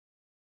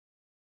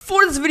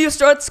before this video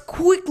starts,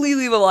 quickly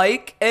leave a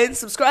like and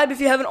subscribe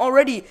if you haven't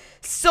already.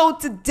 So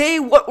today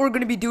what we're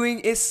going to be doing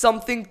is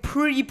something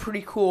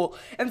pretty cool.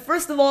 And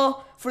first of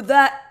all, for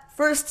that,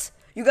 first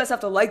you guys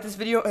have to like this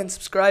video and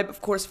subscribe,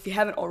 of course, if you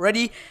haven't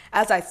already,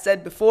 as I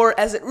said before,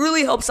 as it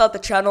really helps out the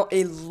channel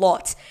a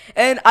lot.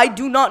 And I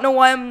do not know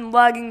why I'm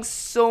lagging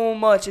so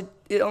much.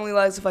 It only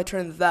lags if I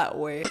turn that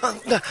way.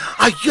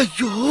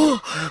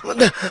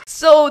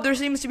 So there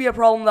seems to be a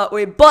problem that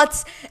way.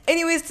 But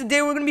anyways,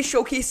 today we're going to be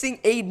showcasing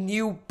a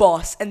new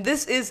boss. And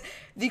this is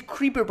the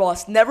Creeper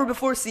boss, never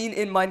before seen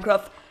in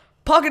Minecraft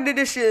Pocket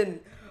Edition.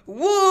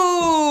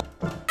 Woo!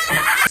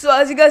 So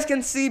as you guys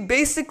can see,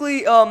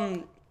 basically,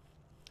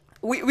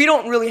 we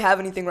don't really have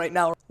anything right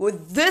now.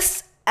 With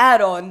this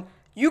add-on,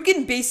 you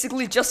can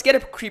basically just get a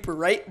creeper,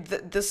 right?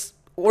 This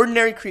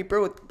ordinary creeper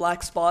with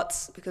black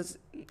spots, because,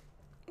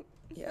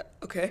 yeah,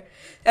 okay.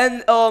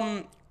 And,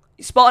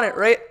 you spawn it,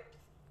 right?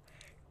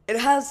 It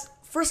has,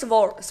 first of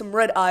all, some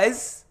red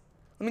eyes.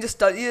 Let me just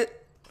study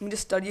it. Let me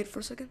just study it for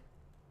a second.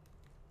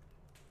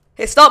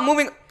 Hey, stop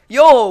moving.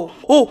 Yo!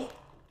 Oh!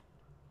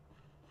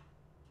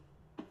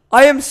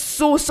 I am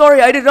so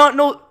sorry. I did not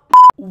know.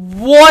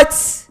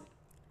 What?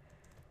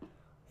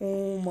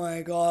 Oh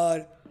my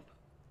god.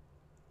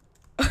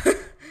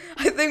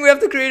 I think we have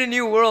to create a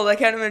new world. I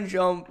can't even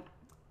jump.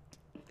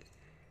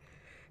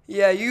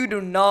 Yeah, you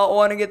do not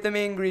want to get them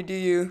angry, do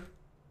you?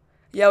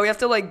 Yeah, we have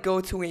to like go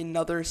to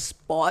another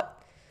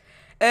spot.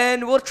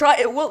 And we'll try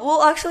it.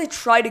 We'll actually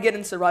try to get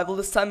in survival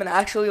this time and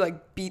actually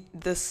like beat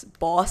this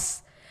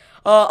boss.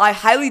 I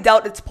highly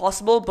doubt it's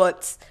possible,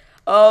 but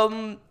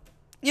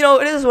you know,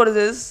 it is what it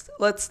is.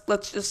 Let's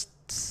just,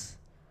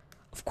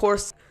 of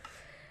course.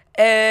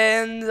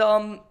 And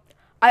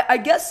I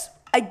guess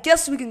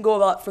we can go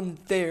about from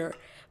there.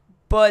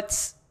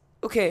 But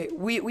okay,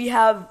 we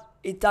have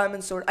a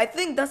diamond sword. I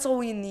think that's all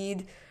we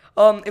need.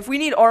 If we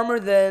need armor,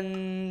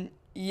 then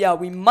yeah,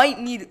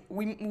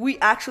 we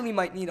actually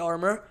might need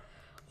armor.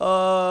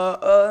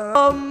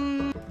 Oh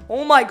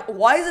my,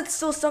 why is it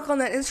still stuck on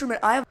that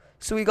instrument?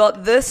 So we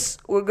got this.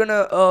 We're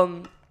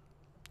gonna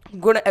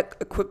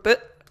equip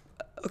it.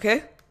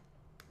 Okay.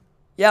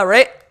 Yeah,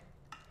 right.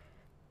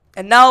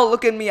 And now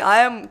look at me. I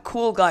am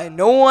cool guy.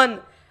 No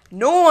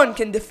one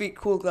can defeat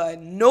cool guy.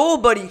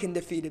 Nobody can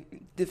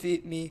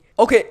defeat me.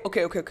 Okay.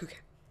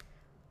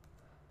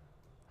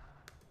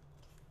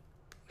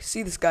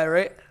 See this guy,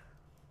 right?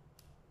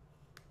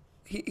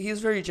 He's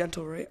very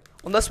gentle, right?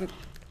 Unless we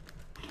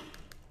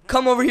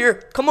come over here,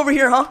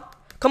 huh?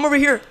 Come over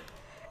here.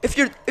 If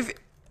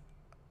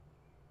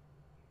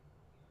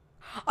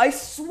I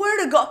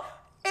swear to God,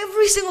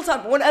 every single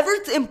time, whenever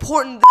it's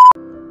important.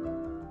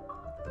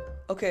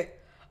 Okay.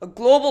 A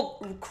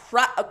global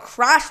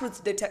crash was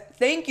detected.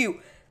 Thank you.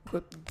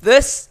 With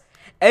this,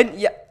 and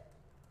yeah,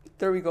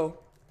 there we go.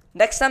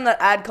 Next time that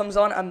ad comes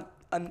on,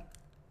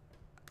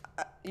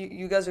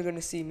 you guys are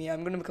gonna see me.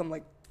 I'm gonna become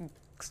like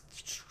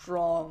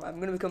strong. I'm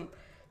gonna become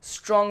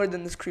stronger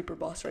than this creeper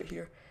boss right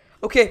here.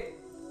 Okay.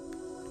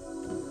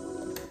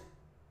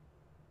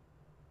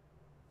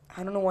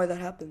 I don't know why that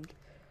happened.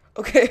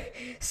 Okay,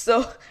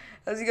 so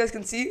as you guys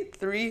can see,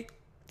 3,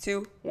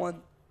 2,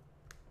 1.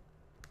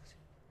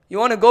 You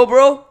wanna go,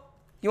 bro?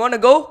 You wanna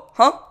go?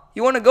 Huh?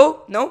 You wanna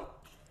go? No?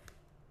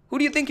 Who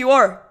do you think you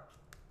are?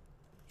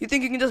 You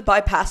think you can just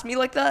bypass me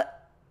like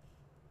that?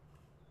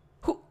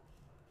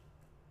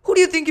 Who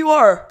do you think you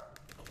are?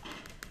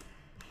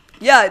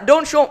 Yeah,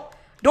 don't show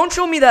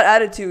me that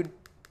attitude.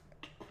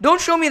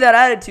 Don't show me that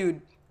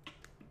attitude.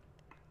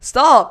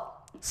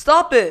 Stop.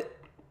 Stop it.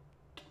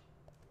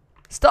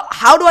 Stop.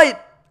 How do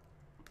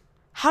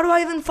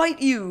I even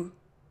fight you?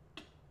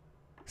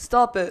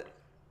 Stop it.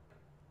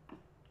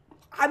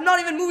 I'm not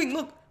even moving.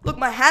 Look,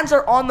 my hands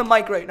are on the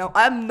mic right now.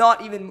 I'm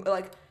not even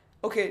like,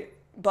 okay,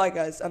 bye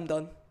guys. I'm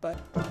done. Bye.